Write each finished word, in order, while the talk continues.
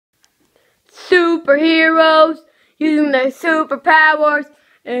superheroes using their superpowers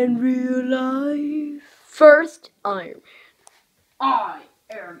in real life. First, Iron Man. I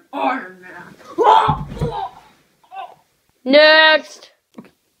am Iron Man. Next.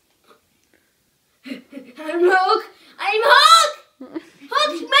 I'm Hulk. I'm Hulk.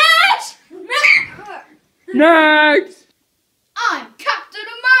 Hulk smash. Next. I'm Captain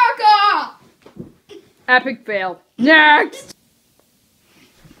America. Epic fail. Next.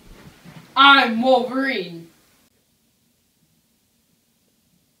 I'm Wolverine.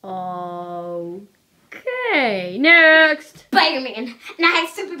 Okay, next. Spider-Man, and I have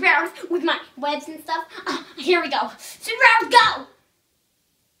superpowers with my webs and stuff. Here we go. Superpowers, go!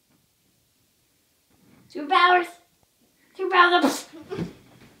 Superpowers. Superpowers.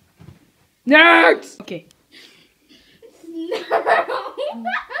 Next. Okay.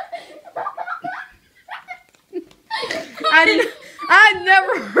 I've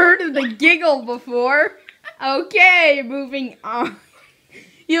never heard of the giggle before. Okay, moving on.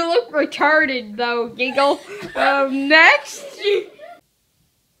 You look retarded though, giggle. Next.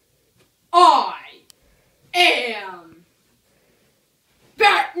 I am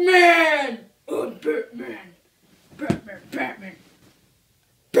Batman. I'm Batman. Batman. Batman.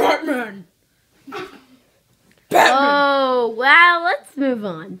 Batman. Batman. Oh, wow, let's move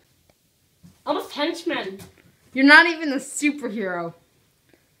on. Almost henchman. You're not even a superhero.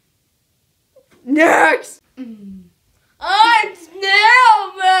 Next. I'm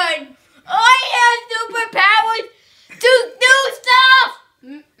Snailman. I have superpowers to do stuff.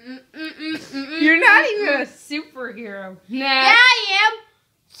 You're not even a superhero. Yeah, Next. I am.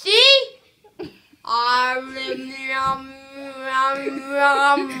 See?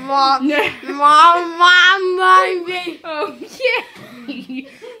 Okay.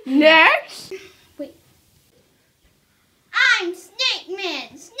 Next. Wait. I'm Snake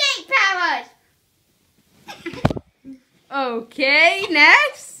Man. Snake powers. Okay,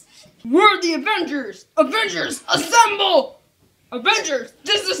 next. We're the Avengers. Avengers, assemble. Avengers,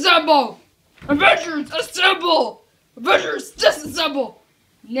 disassemble. Avengers, assemble. Avengers, disassemble.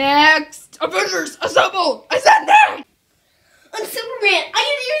 Next. Avengers, assemble. I said next. I'm Superman. I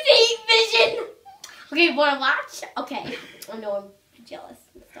can use heat vision. Okay, wanna watch? Okay. I know I'm jealous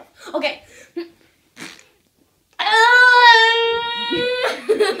and stuff. Okay.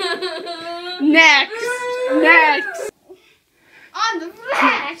 Next. Next. On the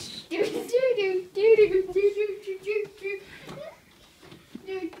Flash.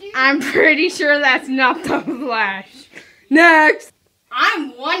 I'm pretty sure that's not the Flash. Next.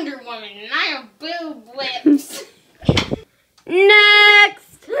 I'm Wonder Woman and I have boob lips.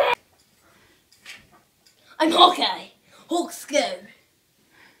 Next. I'm Hawkeye. Hulk scared.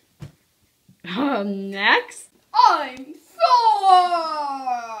 Next. I'm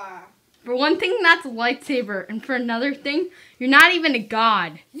Thor. For one thing, that's a lightsaber, and for another thing, you're not even a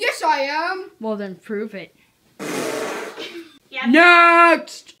god. Yes, I am. Well, then prove it. Yeah.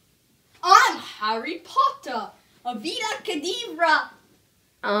 Next. I'm Harry Potter. Avita Kedavra.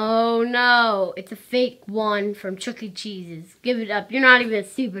 Oh no, it's a fake one from Chuck E. Cheese's. Give it up. You're not even a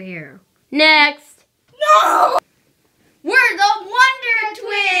superhero. Next. No. We're the Wonder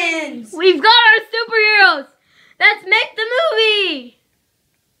Twins. We've got our superheroes. Let's make the movie.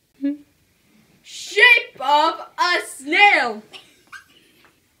 Shape of